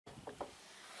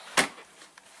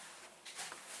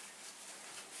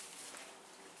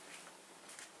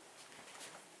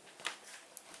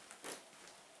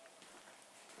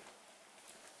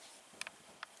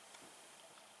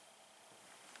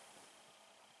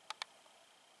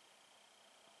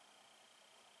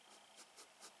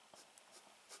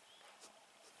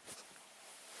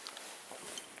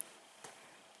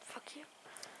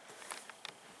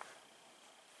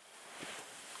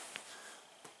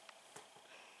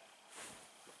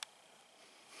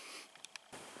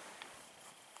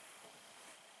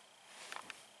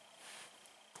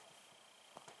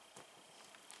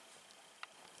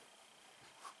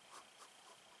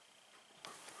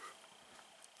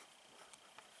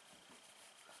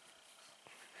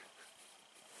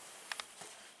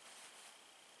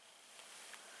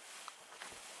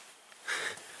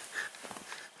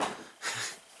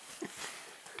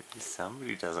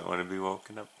Somebody doesn't want to be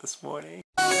woken up this morning.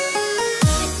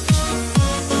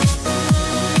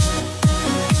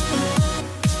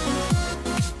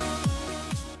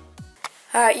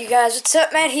 Alright, you guys, what's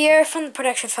up? Matt here from the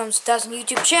Production Films 1000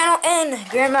 YouTube channel, and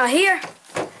Grandma here.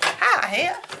 Hi,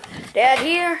 here. Dad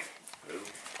here.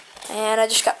 And I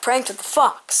just got pranked with the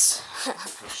fox.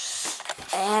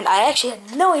 And I actually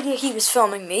had no idea he was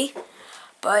filming me,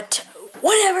 but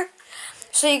whatever.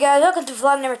 So you guys, welcome to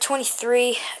vlog number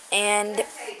 23, and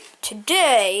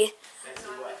today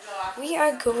we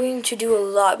are going to do a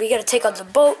lot. We gotta take out the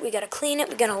boat, we gotta clean it,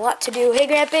 we got a lot to do. Hey,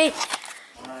 Grampy.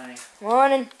 Morning.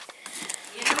 Morning.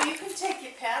 You know, you can take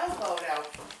your paddle boat out.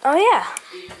 Oh, yeah.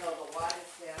 Even though the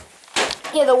water's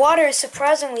there. Yeah, the water is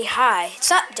surprisingly high. It's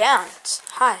not down, it's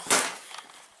high.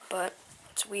 But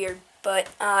it's weird. But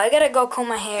I gotta go comb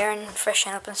my hair and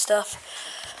freshen up and stuff.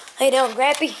 How you doing,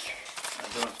 Grampy? I'm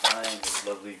doing fine. It's a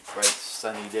lovely, bright,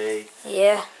 sunny day.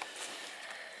 Yeah.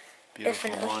 Beautiful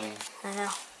Definitely. morning. I know.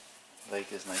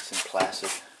 Lake is nice and placid.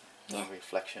 Yeah. The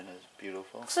reflection is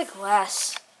beautiful. Looks like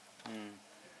glass.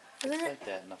 It's Isn't it? like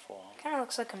that in the fall. Kind of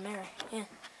looks like a mirror. Yeah. You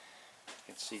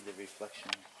can see the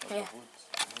reflection of Yeah. the woods.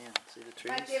 Yeah, see the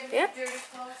trees? Yep.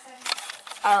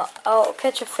 I'll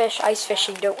catch a fish ice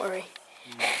fishing. Don't worry.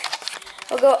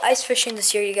 We'll go ice fishing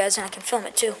this year, you guys, and I can film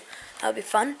it too. That'll be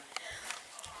fun.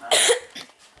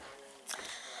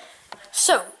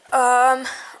 So,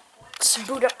 let's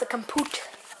boot up the compute.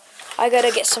 I gotta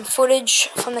get some footage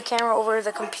from the camera over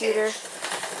the computer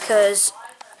because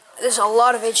there's a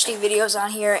lot of HD videos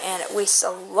on here and it wastes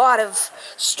a lot of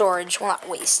storage. Well, not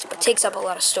waste, but takes up a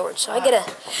lot of storage. So I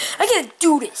gotta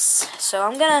do this. So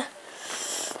I'm gonna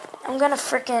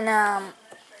frickin'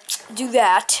 do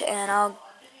that, and I'll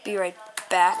be right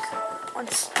back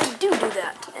once I do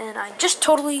that. And I just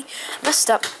totally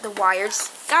messed up the wires.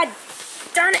 God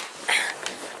darn it.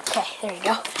 Okay, there you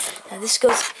go. Now this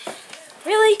goes.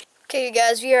 Really? Okay, you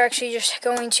guys, we are actually just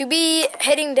going to be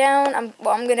heading down.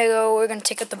 We're gonna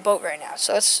take out the boat right now.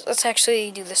 So let's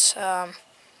actually do this.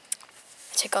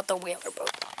 Take out the whaler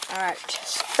boat. All right.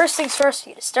 So first things first,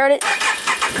 you get to start it.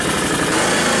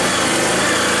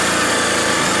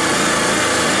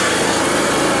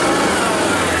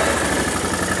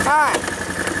 On.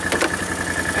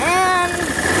 And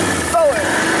forward.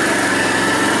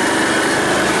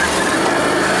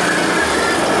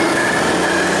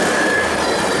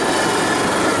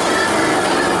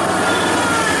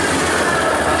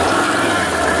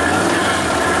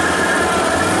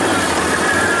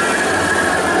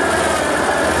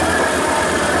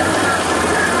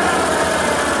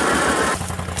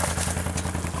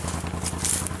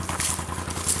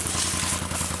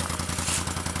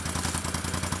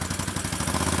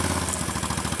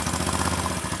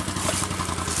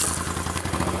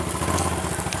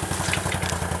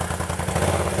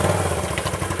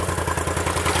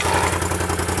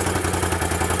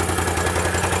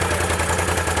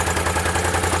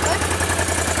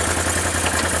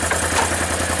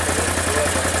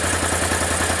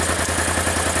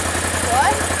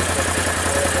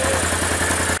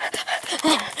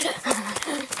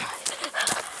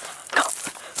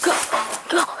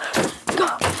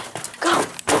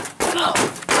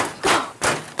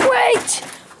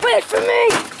 Wait for me!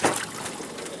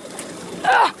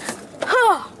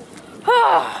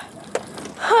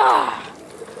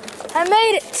 I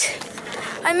made it!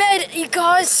 I made it, you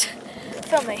guys!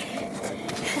 Film me.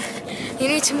 You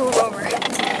need to move over.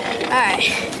 Alright.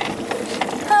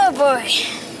 Oh boy.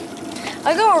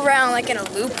 I go around like in a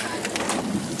loop.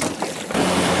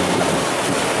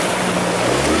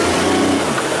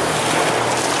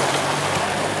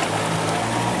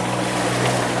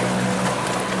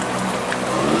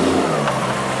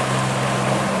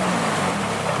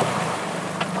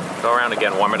 Go around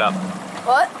again, warm it up.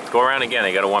 What? Go around again,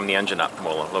 you gotta warm the engine up a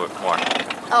little bit more.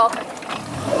 Oh, okay.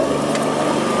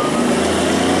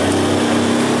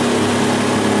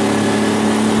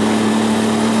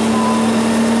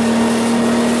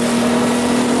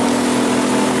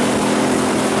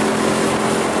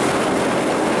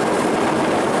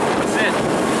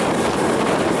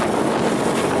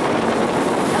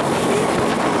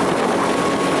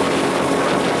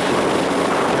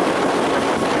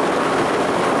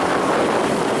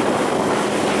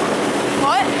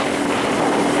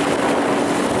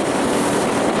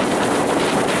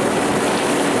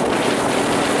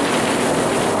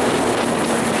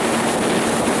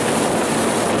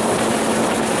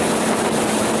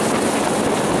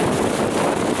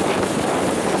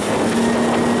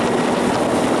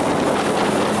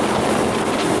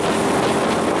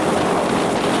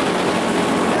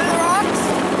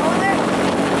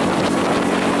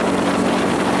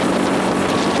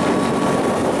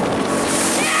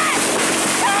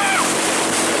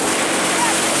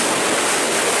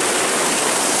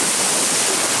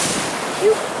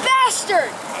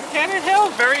 had it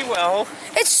held very well.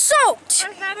 It's soaked!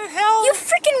 I had it held. You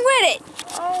freaking wet it!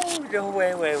 Oh, no,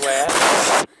 wait.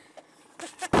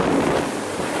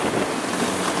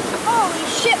 Holy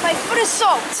shit, my foot is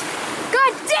soaked!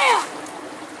 God damn!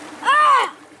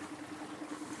 Ah!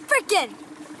 Freaking!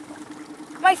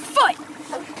 My foot!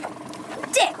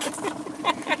 Dick!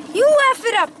 You laugh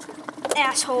it up,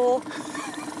 asshole!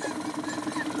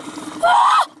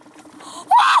 Ah!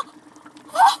 Ah!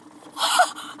 Ah!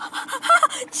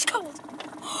 It's cold!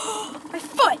 My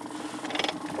foot!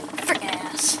 Freaking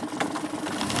ass!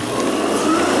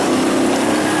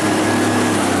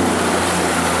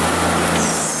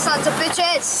 Sons of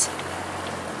bitches!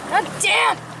 God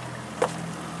damn!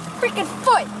 Freaking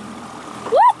foot!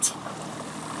 What?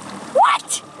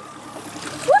 What?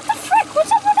 What the frick?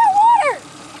 What's up with that water?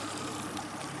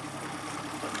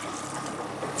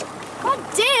 God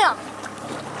damn!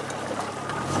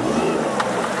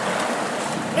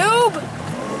 Noob!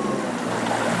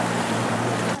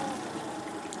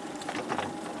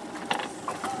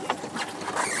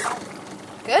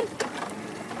 Good?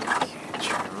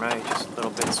 Right, just a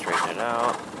little bit, straighten it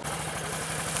out.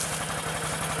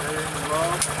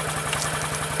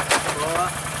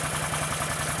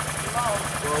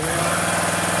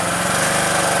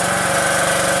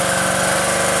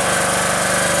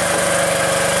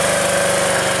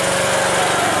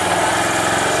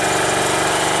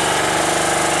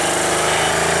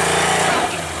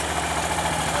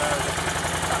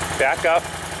 Back up,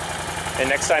 and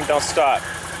next time don't stop.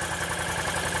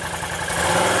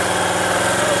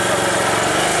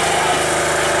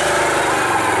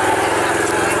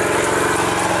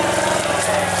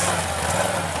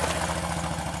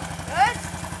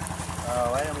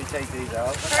 Why don't we take these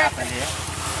out? What happened here?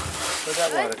 Where'd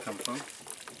that water come from? Is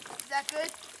that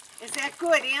good? Is that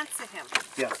good? Answer him.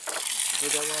 Yeah.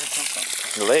 Where'd that water come from?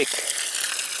 The lake.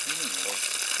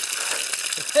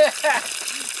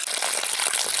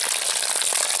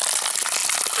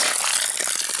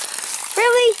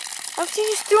 Really? That's what you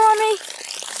just threw on me?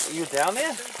 Are you down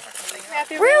there?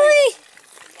 Really?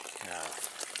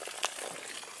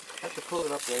 I have to pull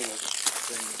it up later.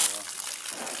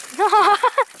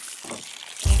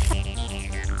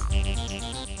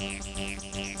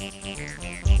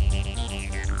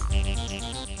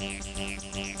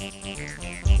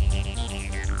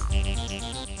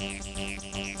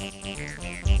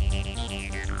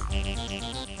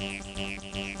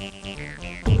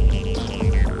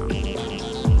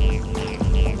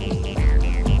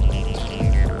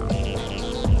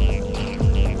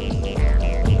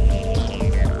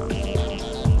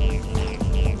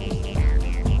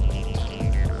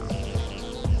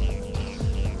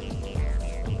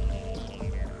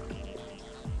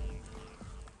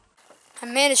 I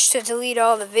managed to delete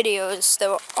all the videos that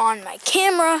were on my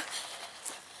camera,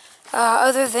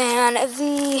 other than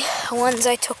the ones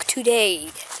I took today.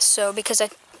 So because I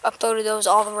uploaded those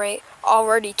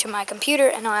already to my computer,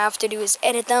 and all I have to do is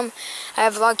edit them. I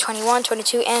have vlog 21,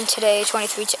 22, and today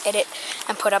 23 to edit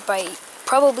and put up by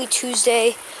probably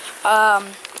Tuesday.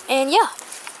 And yeah,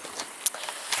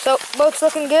 so boat's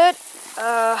looking good.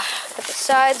 Got the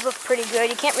sides look pretty good.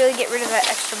 You can't really get rid of that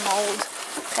extra mold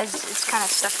because it's kind of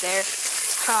stuck there.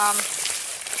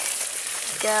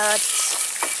 Got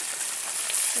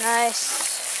nice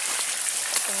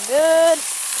and good.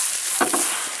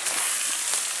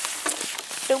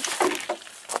 Nope.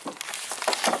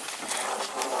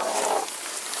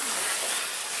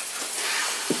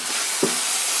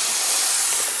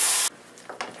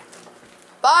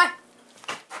 Bye.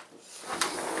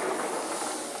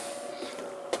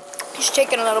 Just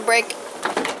taking a little break.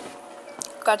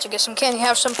 Got to get some candy,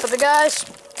 have some for the guys.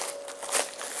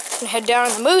 And head down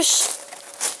on the Moose.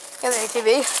 Got the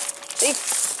ATV. See?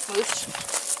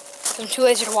 Moose. I'm too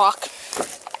lazy to walk.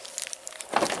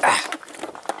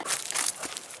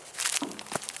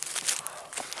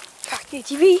 Got the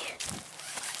ATV.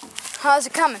 How's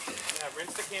it coming? Yeah,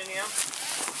 rinse the candy out.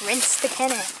 Rinse the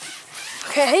can out.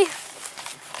 Okay.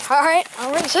 Alright,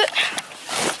 I'll rinse it.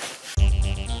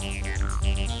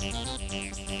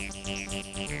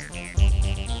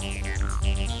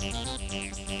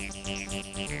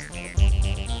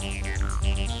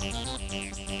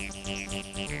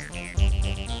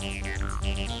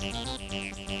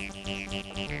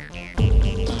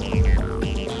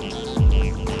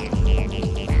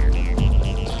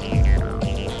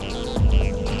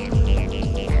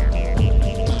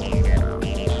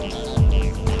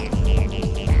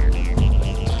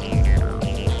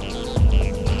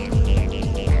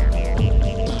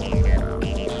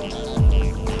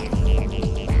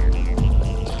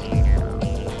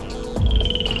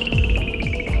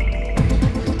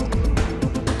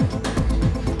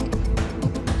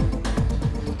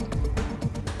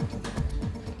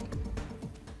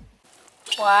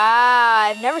 Wow,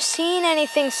 I've never seen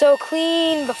anything so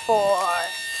clean before.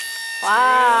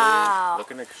 Wow.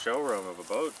 Look in the showroom of a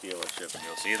boat dealership and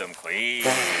you'll see them clean.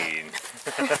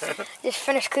 Just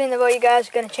finished cleaning the boat, you guys.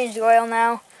 We're gonna change the oil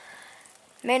now.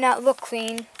 May not look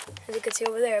clean, as you can see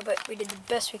over there, but we did the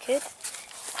best we could.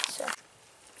 So,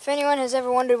 if anyone has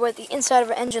ever wondered what the inside of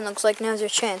an engine looks like, now's your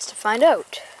chance to find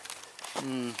out.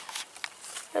 Look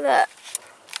at that.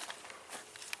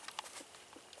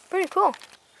 Pretty cool.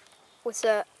 What's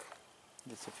that?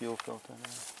 It's a fuel filter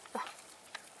there.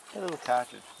 A little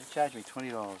cartridge. They charged me $20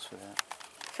 for that.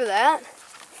 For that?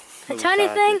 A Little tiny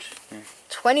thing?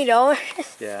 cartridge.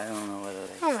 $20? Yeah, I don't know whether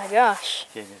they Oh my gosh.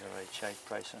 gave me the right check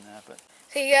price on that, but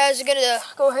So you guys are gonna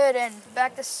go ahead and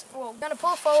back this, well, we're gonna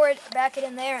pull it forward, back it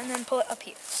in there, and then pull it up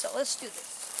here. So let's do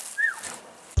this.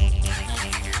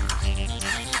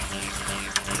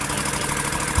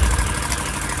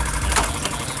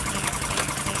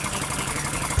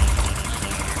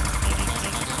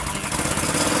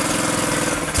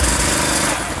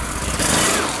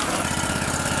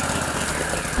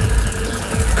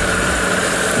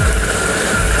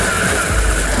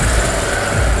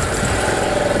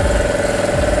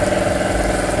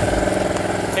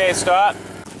 Okay, stop.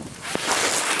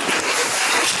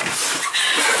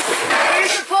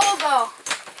 Where's the pole go?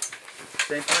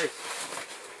 same place.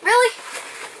 Really?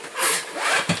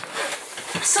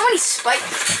 So many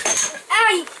spikes.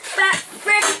 Ah, you fat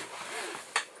frick!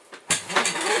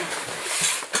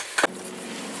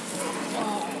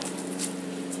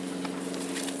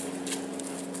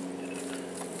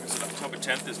 Is it October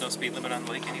 10th? There's no speed limit on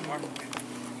the lake anymore?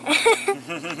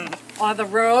 On the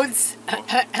roads.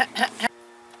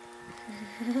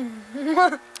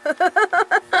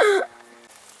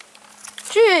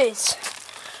 Jeez.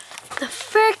 The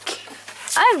frick?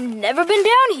 I've never been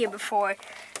down here before.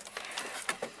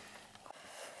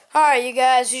 Alright, you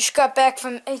guys, we just got back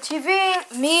from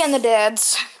ATV. Me and the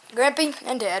dads. Grampy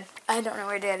and Dad. I don't know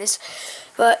where Dad is.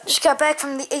 But just got back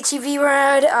from the ATV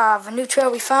ride of a new trail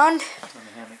we found. On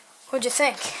the hammock. What'd you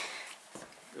think?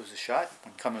 It was a shot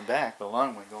when coming back, the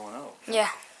long one going out. Yeah,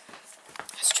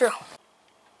 it's true.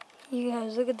 You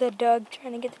guys, look at that dog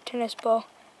trying to get the tennis ball.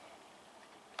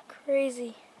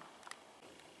 Crazy.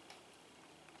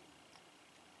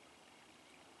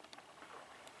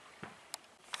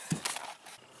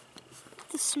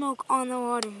 The smoke on the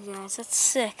water, you guys. That's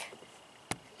sick.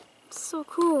 It's so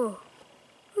cool.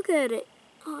 Look at it.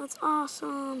 Oh, it's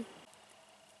awesome.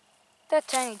 That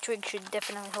tiny twig should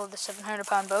definitely hold the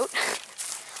 700-pound boat.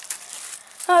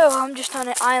 Oh, I'm just on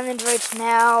an island right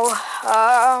now.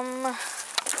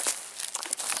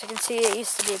 As you can see, it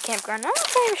used to be a campground. I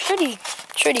don't think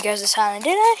I showed you guys this island,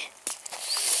 did I?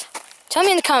 Tell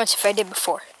me in the comments if I did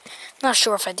before. I'm not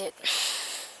sure if I did.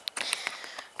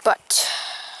 But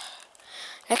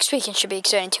next weekend should be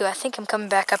exciting too. I think I'm coming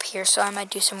back up here, so I might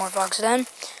do some more vlogs then.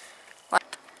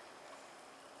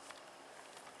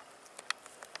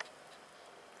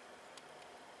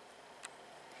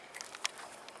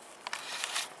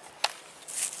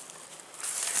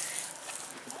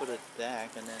 Put it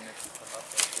back, and then if you come up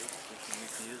like this, you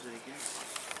can use it again.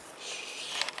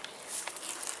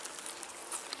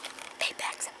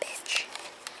 Payback's a bitch.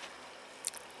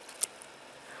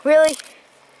 Really?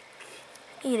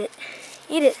 Eat it.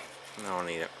 Eat it. I don't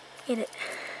need it. Eat it.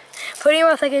 Put it in your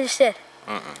mouth like I just did.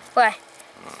 Why?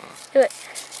 Do it.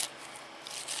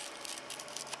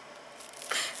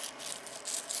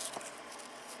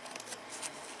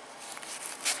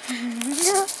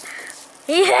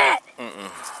 Eat it!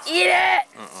 Eat it!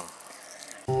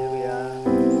 Here we are.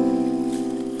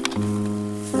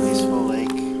 Peaceful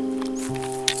lake.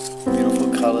 Beautiful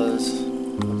colors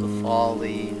of the fall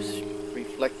leaves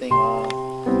reflecting on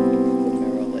the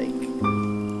mirror lake.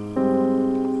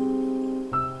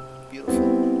 Beautiful.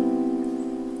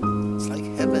 It's like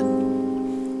heaven,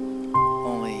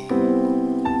 only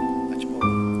much more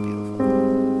beautiful.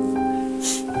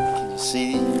 Can you see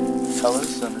the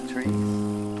colors on the trees?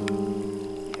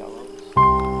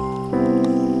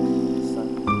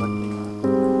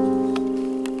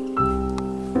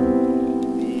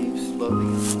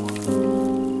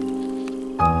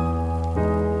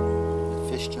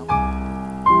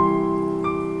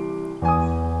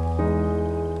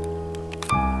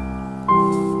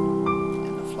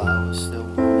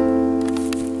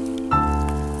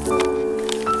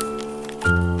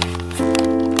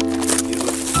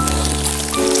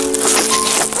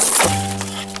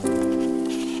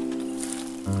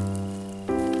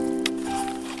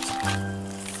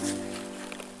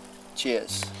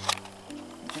 Cheers.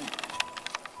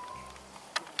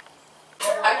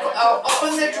 I'll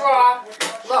open the drawer.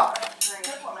 Look.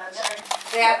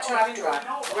 That truck.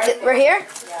 Right here?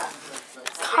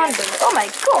 Condom. Oh my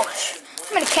gosh.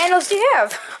 How many candles do you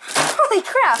have? Holy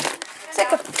crap.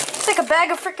 It's like a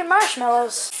bag of freaking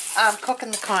marshmallows. I'm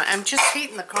cooking the corn. I'm just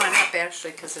heating the corn up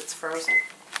actually because it's frozen.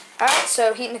 Alright,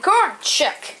 so heating the corn.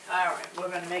 Check. Alright, we're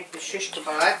going to make the shish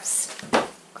kebabs.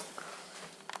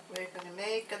 We're going to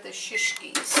make the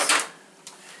shishkis.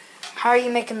 How are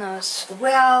you making those?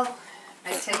 Well,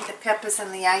 I take the peppers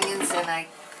and the onions and I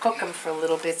cook them for a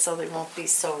little bit so they won't be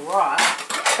so raw.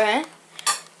 Okay.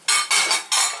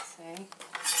 See?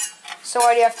 So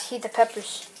why do you have to heat the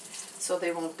peppers? So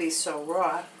they won't be so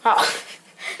raw Oh.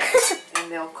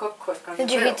 and they'll cook quick on the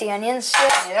Did you grill. heat the onions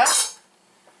yet? Yeah.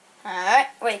 Alright.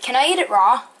 Wait, can I eat it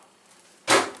raw?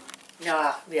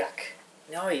 No, yuck.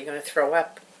 No, you're going to throw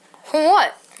up.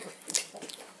 What?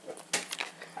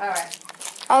 Alright.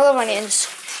 I love onions.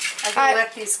 I gotta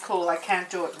let these cool. I can't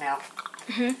do it now.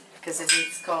 Because it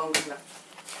needs cold. And the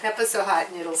peppers are hot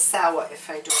and it'll sour if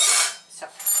I do it. So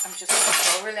I'm just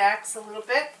going to relax a little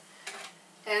bit.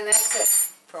 And that's it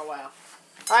for a while.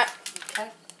 Alright. Okay?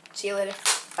 See you later.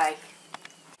 Bye.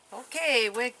 Okay,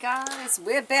 we're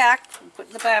back. I'm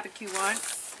putting the barbecue on.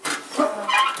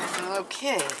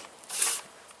 Okay.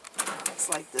 Let's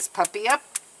light this puppy up.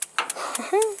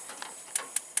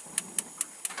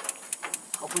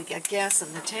 Hope we got gas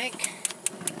in the tank.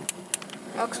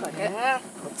 Looks like it. Yeah,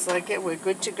 looks like it. We're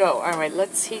good to go. All right,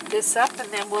 let's heat this up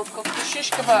and then we'll cook the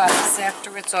shish kebabs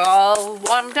after it's all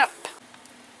warmed up.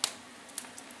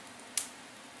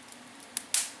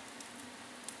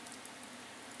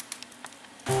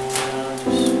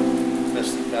 Just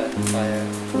resting by the fire.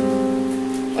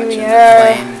 Here we Watching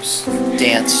are. the flames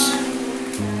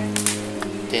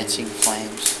dancing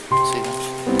flames. See them?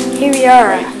 Here we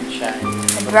are. Bright and shiny.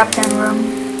 The drop down room.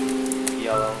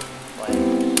 Yellow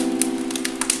flames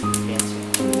dancing.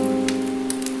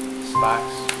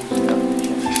 Sparks oozing up the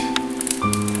chimney.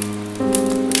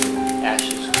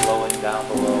 Ashes glowing down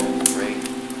below the grate.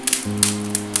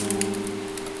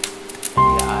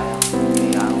 And the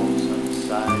owls on the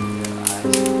side, their eyes are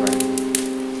bright,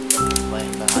 but the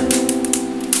flame behind them.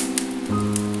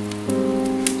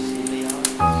 See the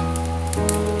owls?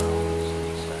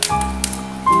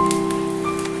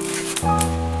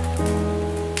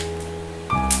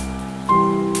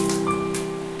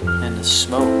 And the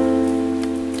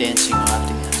smoke dancing hot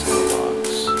against the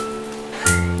logs,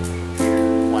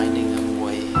 winding them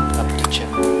way up the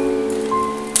chimney.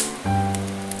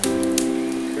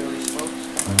 Curly smoke's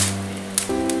coming from the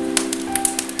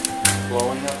end,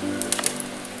 blowing up the chimney.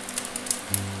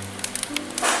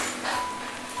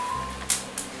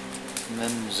 And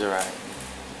then Zerai,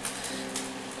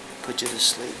 put you to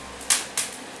sleep.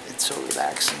 It's so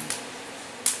relaxing.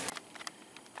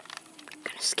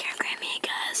 Gonna scare Grammy,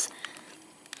 guys.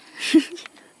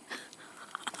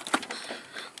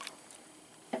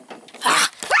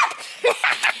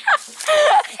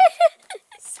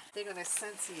 They're going to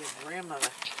sense your grandmother.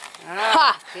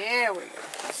 Ha! There we go. 1, 2,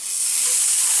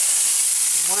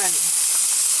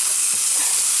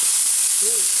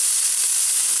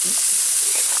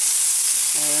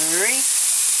 3,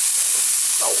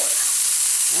 4,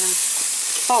 and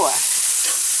 4.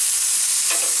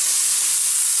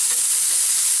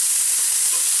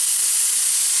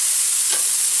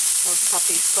 Those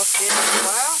puppies cooked in as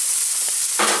well.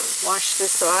 Wash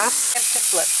this off and to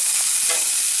flip.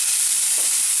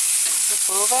 Flip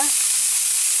over.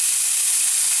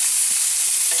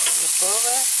 Flip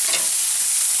over.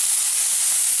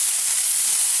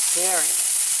 Very nice.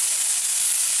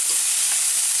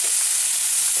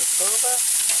 Flip over.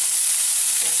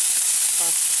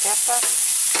 Toss the pepper.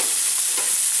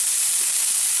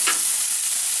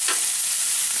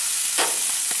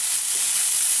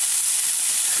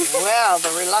 Well,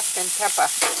 the reluctant pepper.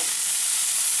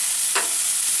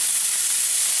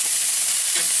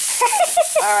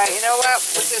 All right, you know what?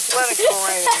 We'll just let it go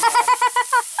right in there.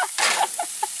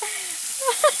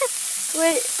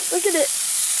 Wait, look at it.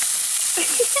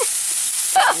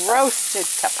 Roasted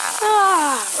pepper.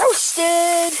 Ah,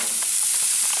 roasted.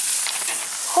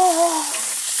 Oh.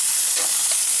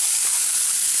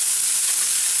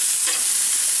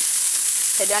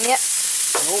 They done yet?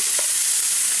 Nope.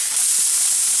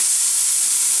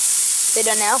 They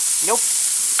done now? Nope.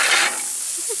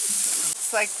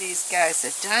 Looks like these guys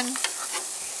are done.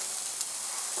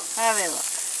 How do they look?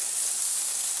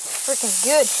 Freaking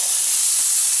good.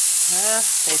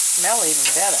 They smell even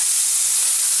better.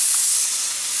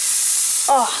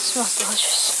 Oh, it smells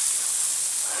delicious.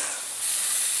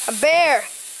 A bear.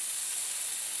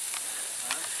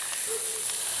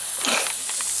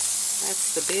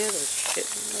 That's the beer that's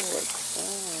shitting the wood.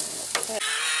 Oh, okay.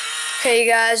 Okay,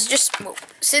 you guys, just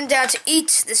sitting down to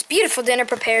eat this beautiful dinner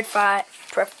prepared by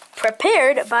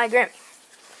Grammy.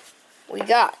 We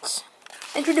got.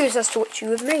 Introduce us to what you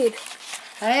have made.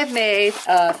 I have made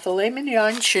filet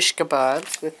mignon shish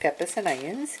kebabs with peppers and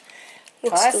onions,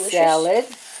 Looks tossed delicious. salad,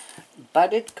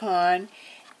 buttered corn,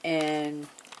 and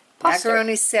Pasta.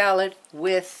 macaroni salad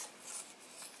with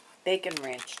bacon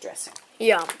ranch dressing.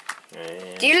 Yum.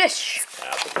 And Delish.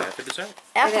 apple pie for dessert.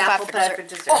 Apple And pie apple for pie dessert. for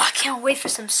dessert. Oh, I can't wait for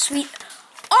some sweet,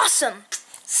 awesome,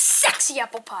 sexy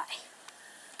apple pie.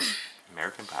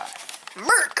 American pie.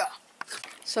 America.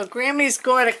 So Grammy's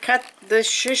going to cut the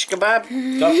shish kebab.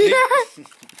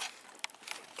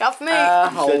 Got for me.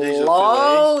 said these are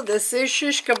Hello, this is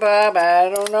shish kebab. I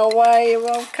don't know why you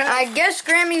won't cut. I guess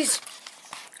Grammy's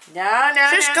No,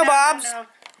 Shish kebabs. no.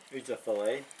 It's a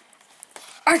fillet.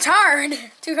 are hard.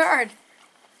 Too hard.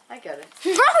 I got it.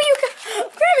 No, you can.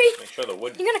 Grammy, Make sure the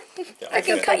wood. you're gonna. Yeah, I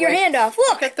can got cut the your wood. hand off.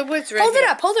 Look. Got the woods right Hold it here.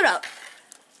 up. Hold it up.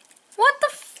 What the?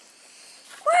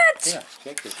 What? Yeah,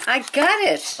 check this. I got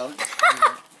it. Um,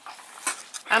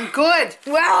 I'm good.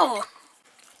 Wow.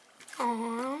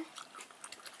 Aww.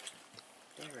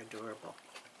 They're adorable.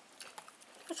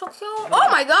 That's so cute. Oh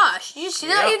my gosh. Did you see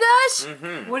that, you guys?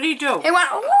 Mm-hmm. What do you do? It went.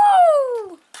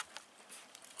 Woo!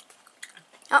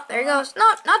 Oh, there he goes.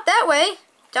 No, not that way,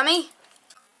 dummy.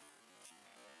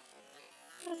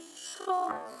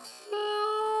 So cute.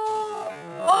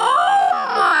 Oh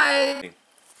my.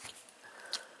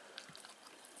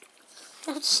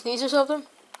 Sneeze or something?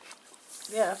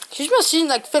 Yeah. She's been sneezing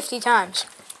like 50 times.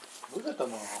 look at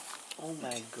them all. Oh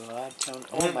my god.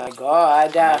 Oh my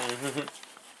god.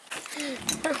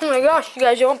 Oh my gosh, you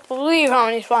guys don't believe how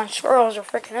many flying squirrels are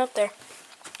freaking out there.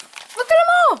 Look at them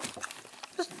all!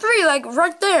 There's 3, like,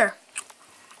 right there.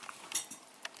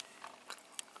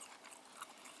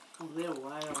 Oh, they're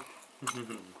wild.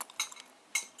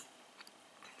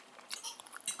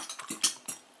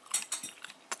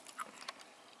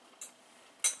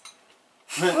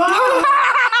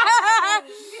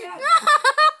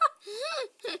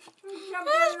 I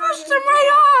just pushed them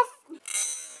right off.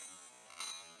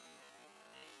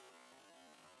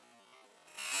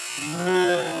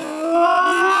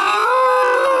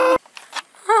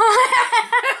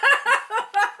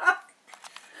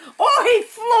 Oh, he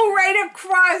flew right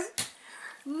across.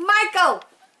 Michael!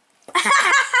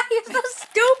 You're so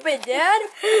stupid, Dad.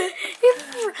 He just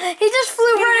flew right He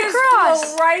just across.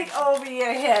 flew right over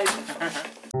your head.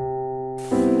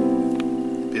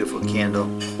 Beautiful candle.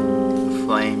 The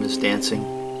flame is dancing.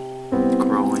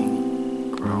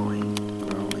 Growing, growing,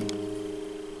 growing.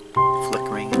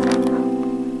 Flickering.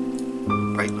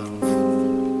 Bright little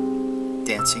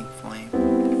dancing flame.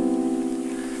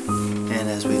 And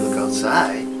as we look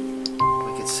outside,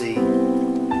 we can see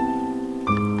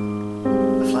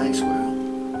the flying squirrel.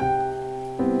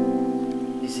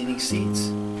 He's eating seeds.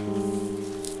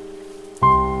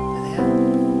 And they have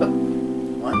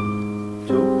 1,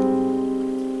 2.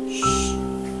 Shh.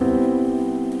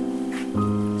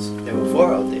 There were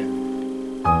 4 out there.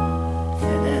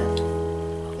 And then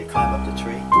they climb up the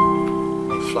tree.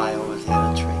 They fly over the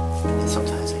other tree. And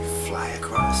sometimes they fly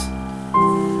across.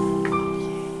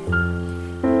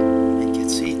 And get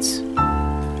seeds. In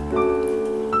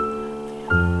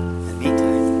the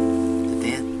meantime,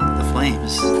 the flame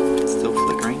is still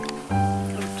flickering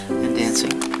and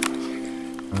dancing.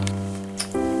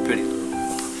 Pretty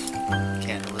little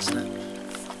candle, isn't it?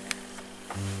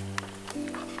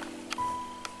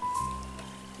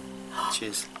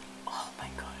 Cheers. Oh my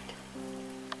god.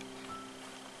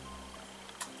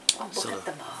 Oh, look So- at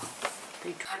them all.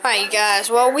 They try- Alright, you guys.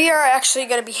 Well, we are actually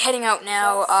going to be heading out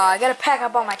now. I got to pack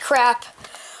up all my crap.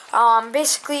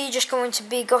 Basically, just going to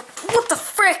be What the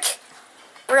frick?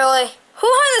 Really? Who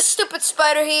had this stupid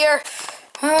spider here?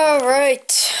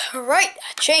 Alright. Alright,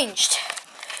 I changed.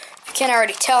 If you can't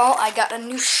already tell, I got a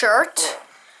new shirt.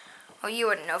 Well, you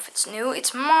wouldn't know if it's new.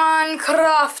 It's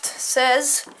Minecraft,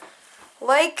 says.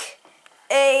 Like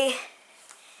a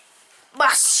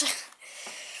bus.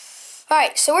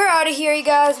 Alright, so we're out of here, you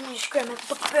guys. Let me just grab my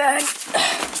book bag.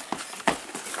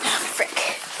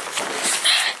 Frick.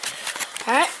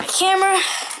 Alright, my camera.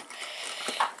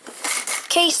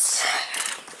 Case.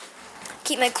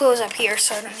 Keep my clothes up here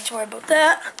so I don't need to worry about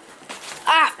that.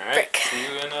 Ah, All right. frick. See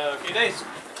you in a few days.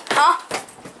 Huh?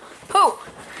 Who?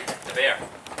 The bear.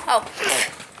 Oh.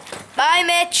 Bye,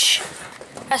 Mitch.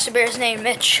 That's the bear's name,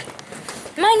 Mitch.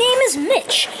 My name is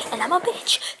Mitch, and I'm a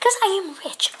bitch, because I am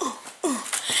rich.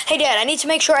 Hey, Dad, I need to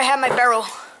make sure I have my barrel.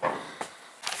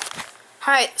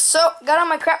 Alright, so, got all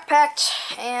my crap packed,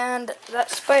 and that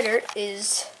spider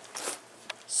is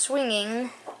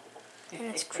swinging, and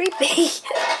it's creepy.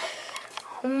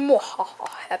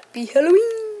 Happy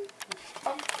Halloween.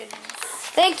 Pumpkins.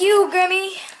 Thank you,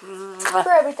 Grammy,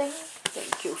 for everything.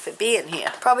 Thank you for being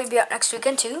here. Probably be out next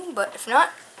weekend too, but if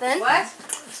not, then What?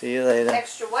 See you later.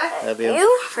 Extra what? Love thank you.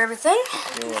 you for everything.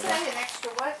 Did you say an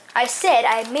extra what? I said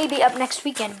I may be up next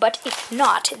weekend, but if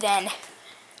not, then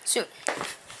soon.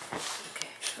 Okay.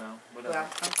 Well, whatever. Well,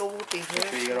 Uncle will be Make sure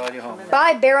you here. get all your homework.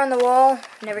 Bye, bear on the wall.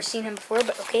 Never seen him before,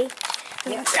 but okay.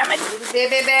 Yeah. Little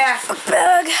baby bear.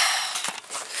 Bug.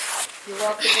 You're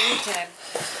welcome anytime.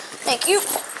 Thank you.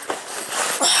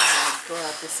 Oh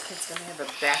God, this kid's gonna have a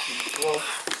back and blow.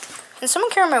 Can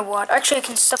someone carry my water? Actually, I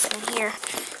can stuff it in here.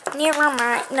 Never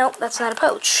mind. Nope, that's not a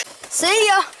pouch. See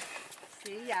ya.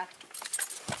 See ya.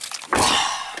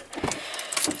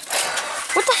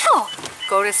 What the hell?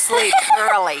 Go to sleep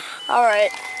early. All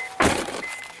right.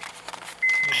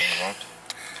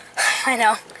 I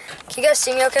know. Can you guys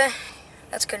see me okay?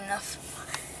 That's good enough.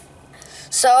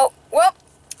 So, well,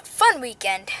 fun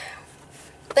weekend.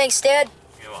 Thanks, Dad.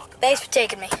 You're welcome. Thanks for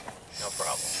taking me. No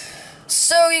problem.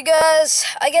 So, you guys,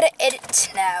 I gotta edit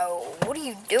now. What are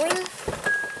you doing?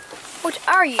 What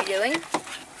are you doing?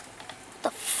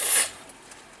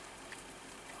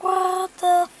 What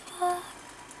the fuck?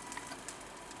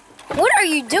 What are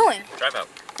you doing? Drive out.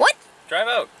 What? Drive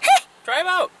out. Hey! Drive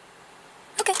out.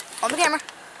 Okay, on the camera.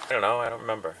 I don't know. I don't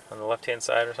remember. On the left-hand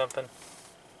side or something.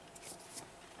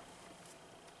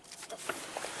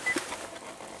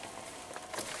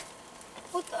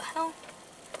 What the hell?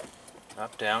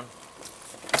 Up, down.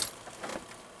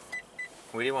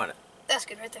 Where do you want it? That's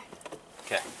good right there.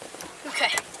 Okay.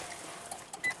 Okay.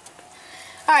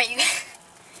 Alright, you guys.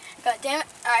 God damn it.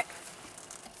 Alright.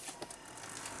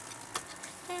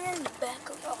 And the back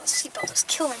of the seatbelt is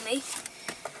killing me.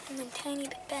 And then tiny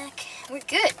bit back. We're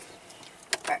good.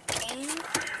 Alright, and...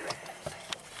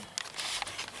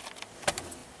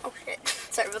 Oh shit.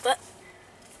 Sorry about that.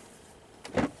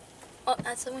 Oh,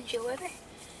 that's the windshield wiper.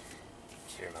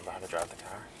 Do you remember how to drive the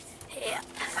car? Yeah.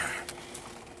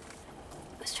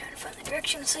 I was trying to find the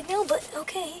direction signal, but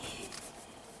okay.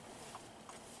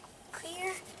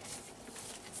 Clear.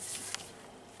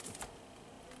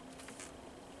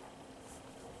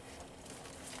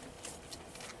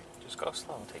 Just go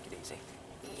slow and take it easy.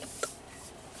 Yep.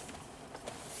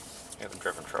 You haven't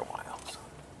driven for a while, so.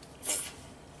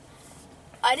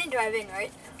 I didn't drive in,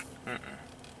 right? Mm-mm.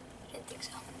 Didn't think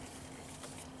so.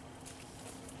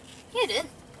 Yeah, I did.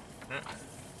 Mm-mm.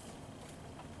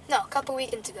 No, a couple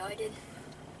weekends ago I did.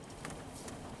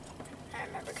 I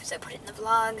remember because I put it in the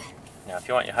vlog. Now, if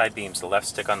you want your high beams, the left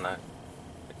stick on the...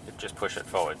 Just push it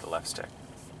forward, the left stick.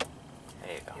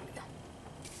 There you go. Here we go.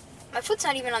 My foot's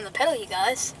not even on the pedal, you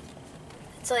guys.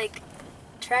 It's like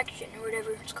traction or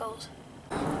whatever it's called.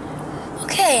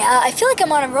 Okay, I feel like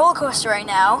I'm on a roller coaster right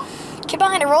now. Get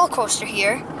behind a roller coaster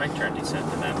here. Right turn descent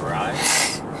and then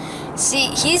rise. See,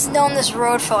 he's known this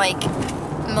road for like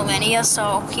millennia,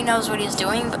 so he knows what he's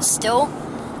doing, but still,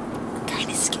 I'm kind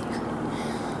of scared.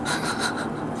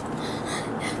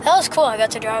 That was cool, I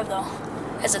got to drive though.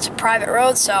 Because it's a private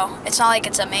road, so it's not like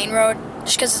it's a main road.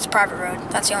 Just because it's a private road.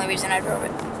 That's the only reason I drove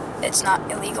it. It's not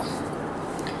illegal.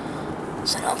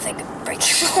 So I don't think I'm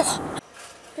breaking the law.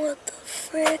 What the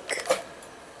frick?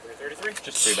 333.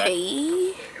 Just 3 back.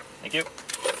 Okay. Thank you.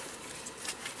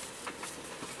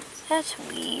 That's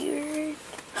weird.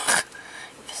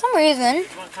 For some reason,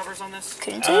 You want covers on this?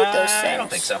 couldn't do those things. I don't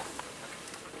think so.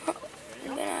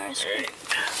 Banana ice cream. Alright.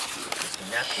 Some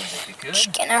napkins if you could.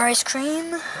 Chicken ice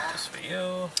cream. This for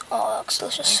you. Oh, that looks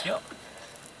delicious. Thank you.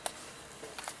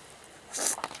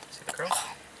 See the curl?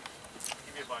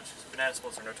 Give me a bunch. Banana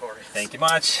splits are notorious. Thank you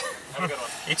much. Have a good one.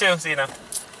 You too. See you now.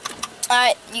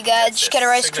 Alright, you guys, That's just it. get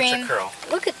our ice Signature cream. curl.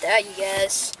 Look at that, you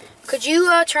guys. Could you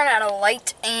turn out a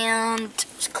light and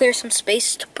clear some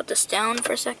space to put this down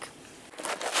for a sec?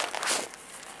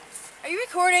 Are you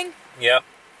recording? Yep.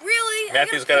 Really?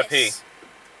 Matthew's gotta pee.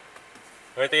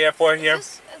 We're at the airport here.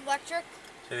 Is this electric?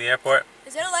 To the airport.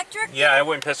 Is it electric? Yeah, I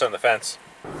wouldn't piss on the fence.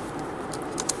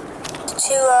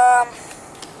 To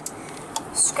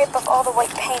scrape off all the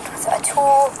white paint with a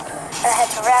tool, and I had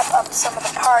to wrap up some of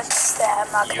the parts that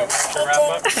I'm not You going to had be to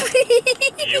wrap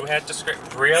painting. You had to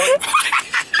scrape. Really?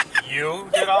 You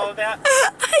did all of that?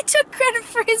 I took credit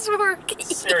for his work.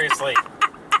 Seriously.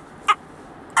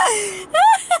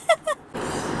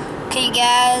 Okay,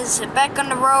 guys, back on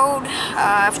the road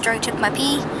after I took my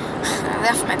pee. I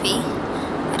left my pee.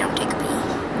 I don't take a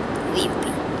pee. Leave a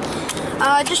pee.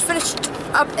 I just finished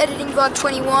up editing vlog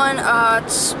 21.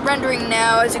 It's rendering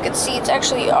now. As you can see, it's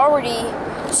actually already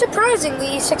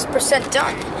surprisingly 6%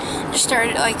 done. Just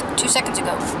started like 2 seconds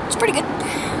ago. It's pretty good.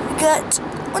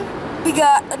 We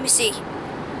got, let me see.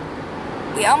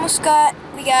 We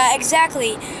we got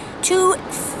exactly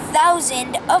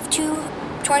 2,000 of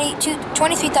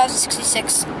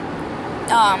 23,066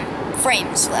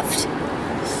 frames left.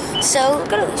 So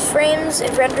look at all these frames.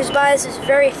 It renders by. This is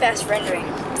very fast rendering.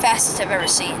 Fastest I've ever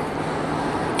seen.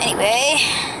 Anyway,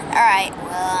 alright,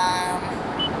 well,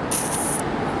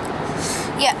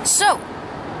 yeah, so,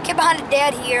 get behind the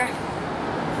dad here.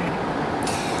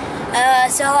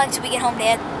 So how long till we get home,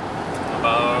 Dad?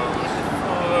 About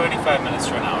 45 minutes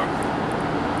to an hour.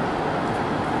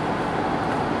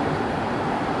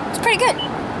 It's pretty good. You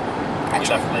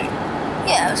Actually. left late.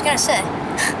 Yeah, I was gonna say.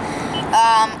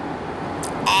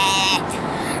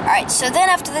 Alright, so then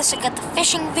after this I got the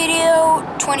fishing video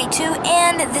 22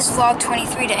 and this vlog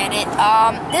 23 to edit.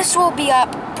 This will be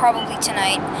up probably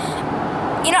tonight.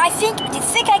 You know, do you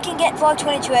think I can get vlog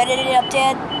 22 edited up,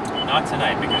 Dad? Not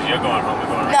tonight because you're going home and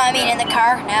going right No, I mean in the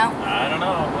car now. I don't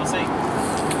know. We'll see.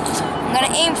 I'm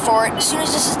gonna aim for it. As soon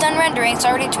as this is done rendering, it's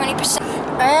already 20%.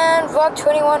 And vlog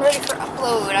 21 ready for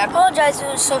upload. I apologize it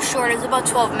was so short. It was about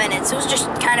 12 minutes. It was just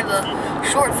kind of a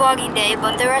short vlogging day,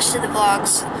 but the rest of the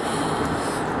vlogs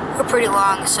were pretty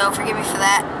long, so forgive me for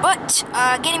that. But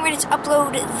getting ready to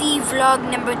upload the vlog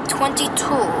number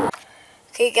 22.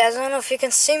 Okay guys, I don't know if you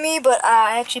can see me, but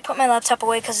I actually put my laptop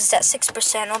away because it's at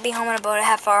 6%. I'll be home in about a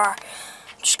half hour.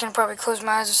 I'm just gonna probably close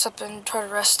my eyes or something, try to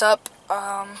rest up.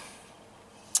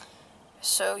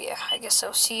 So yeah, I guess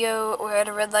I'll see you. We're at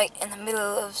a red light in the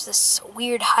middle of this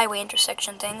weird highway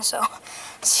intersection thing, so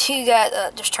see you guys.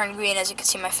 Just turned green, as you can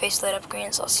see my face lit up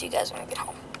green, so I'll see you guys when we get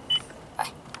home.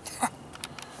 Bye.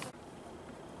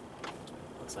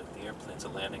 Looks like the airplanes are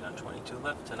landing on 22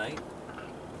 left tonight.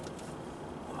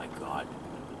 Oh my god.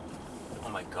 Oh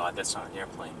my god, that's not an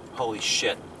airplane. Holy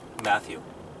shit. Matthew,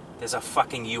 there's a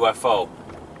fucking UFO.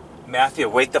 Matthew,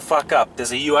 wake the fuck up.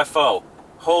 There's a UFO.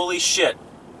 Holy shit.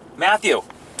 Matthew,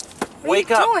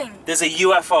 wake up. What are you doing? There's a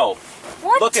UFO.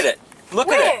 What? Look at it. Look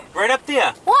Where? at it. Right up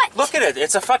there. What? Look at it.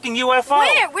 It's a fucking UFO.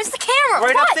 Where? Where's the camera?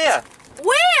 Right what? up there.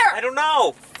 Where? I don't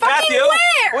know. Fucking Matthew,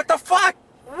 where? what the fuck?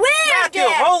 Where, Matthew,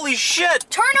 Dad? holy shit.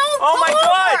 Turn over. Oh my pull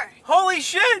god. over. Holy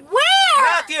shit. Where?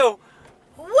 Matthew.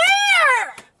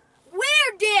 Where?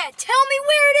 Where, Dad? Tell me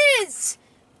where it is.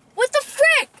 What the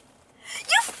frick?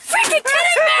 You freaking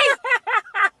kidding me?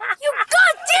 You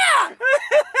goddamn!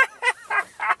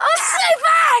 Oh,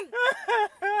 Stephen!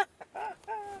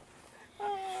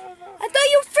 I thought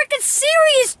you were freaking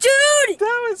serious, dude!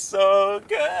 That was so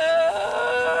good.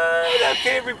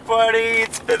 Okay, everybody,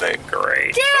 it's been a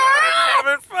great time.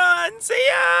 Having fun. See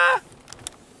ya.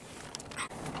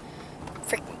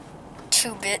 Freaking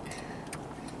 2-bit.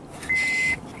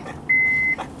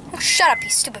 Oh, shut up, you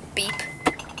stupid beep.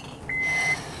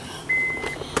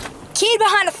 Kid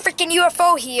behind a freaking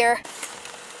UFO here.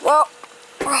 Well,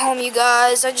 we're home, you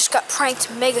guys. I just got pranked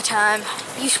mega time.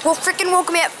 You freaking woke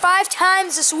me up 5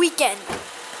 times this weekend.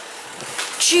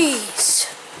 Jeez.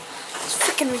 It's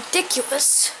freaking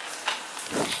ridiculous.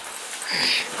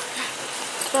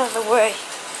 Get out of the way.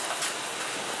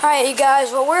 Alright, you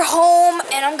guys. Well, we're home,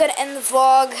 and I'm gonna end the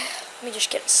vlog. Let me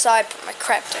just get inside, put my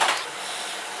crap down.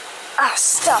 Ah,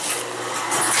 stuff.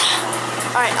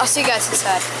 Alright, I'll see you guys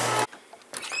inside.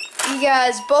 You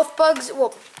guys, both bugs,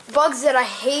 well, bugs that I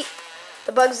hate,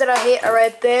 the bugs that I hate are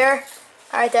right there.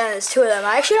 Alright, then there's 2 of them.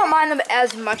 I actually don't mind them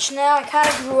as much now. I kind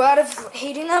of grew out of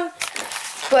hating them.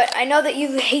 But I know that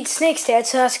you hate snakes, Dad,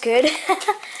 so that's good.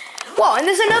 Whoa, and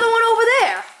there's another one over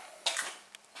there.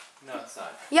 No, it's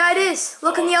not. Yeah, it is.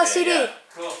 Look in the LCD. Yeah.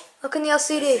 Cool. Look in the I LCD.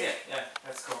 see it. Yeah,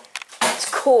 that's cool. It's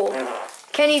cool.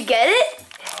 Can you get it?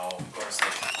 Oh, of course.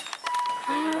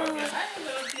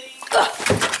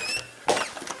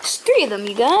 There's 3 of them,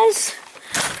 you guys.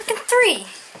 Freaking 3.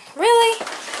 Really?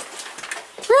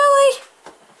 Really?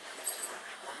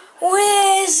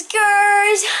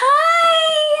 Whiskers, hi!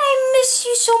 I miss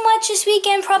you so much this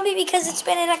weekend, probably because it's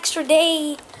been an extra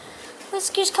day.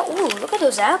 Whiskers, come. Ooh, look at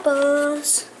those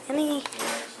apples. Yummy.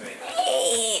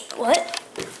 Hey, what?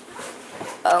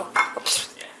 Oh, oops.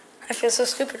 I feel so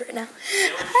stupid right now.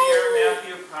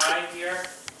 Matthew, pie here.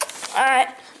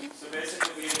 Alright. So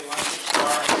basically, we have lunch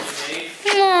bar made.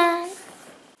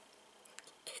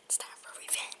 It's time for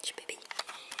revenge, baby.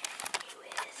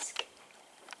 Whisk.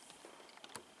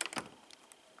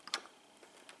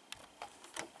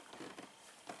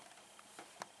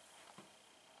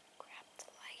 Grab the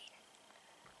light.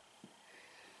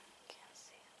 Can't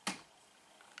see it.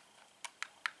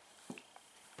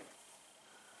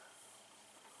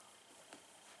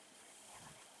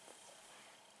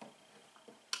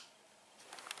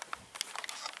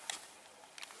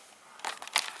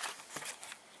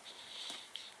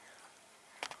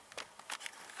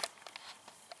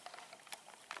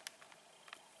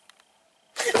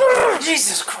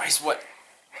 Jesus Christ, what?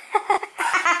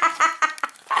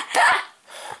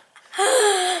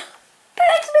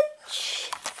 Thanks,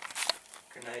 bitch.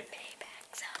 Good night,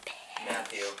 Payback's a bitch.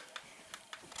 Matthew.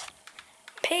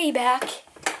 Payback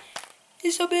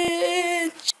is a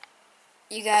bitch.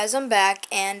 You guys, I'm back,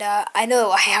 and I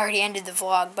know I already ended the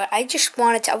vlog, but I just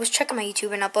wanted to, I was checking my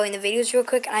YouTube and uploading the videos real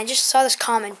quick, and I just saw this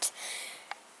comment.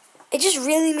 It just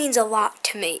really means a lot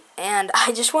to me, and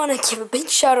I just want to give a big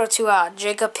shout out to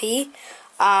Jacob P.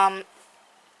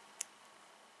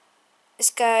 This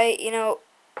guy, you know,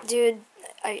 dude,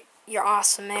 you're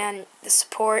awesome, man. The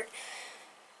support.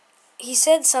 He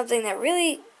said something that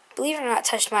really, believe it or not,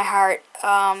 touched my heart.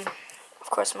 Of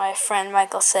course, my friend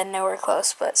Michael said nowhere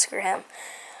close, but screw him.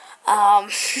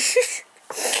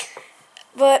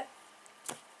 But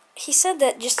he said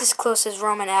that just as close as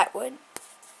Roman Atwood,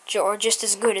 or just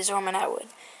as good as Roman Atwood.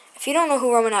 If you don't know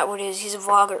who Roman Atwood is, he's a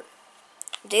vlogger.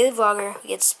 Daily vlogger who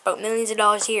gets about millions of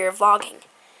dollars a year vlogging.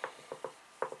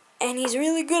 And he's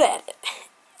really good at it.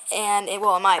 And,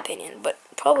 well, in my opinion, but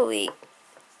probably,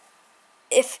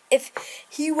 if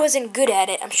he wasn't good at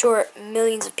it, I'm sure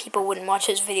millions of people wouldn't watch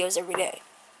his videos every day.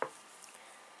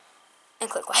 And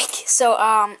click like. So,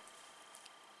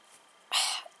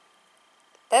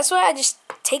 that's why I just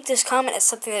take this comment as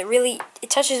something that really, it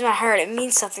touches my heart. It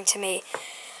means something to me.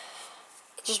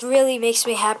 It just really makes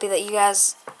me happy that you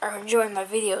guys are enjoying my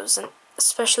videos, and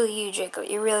especially you, Jacob.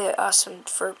 You're really awesome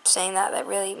for saying that. That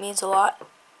really means a lot.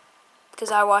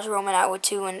 Because I watch Roman Atwood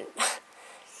too, and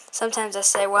sometimes I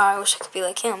say, wow, I wish I could be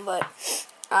like him, but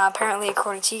apparently,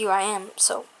 according to you, I am,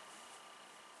 so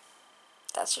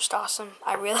that's just awesome.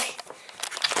 I really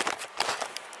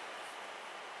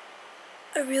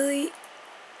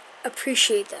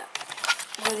appreciate that,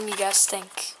 more than you guys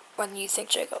think, more than you think,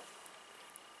 Jacob.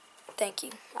 Thank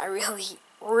you. I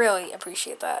really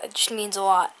appreciate that. It just means a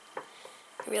lot.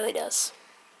 It really does.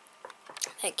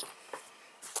 Thank you.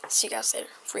 See you guys later.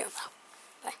 For real now.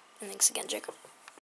 Bye. And thanks again, Jacob.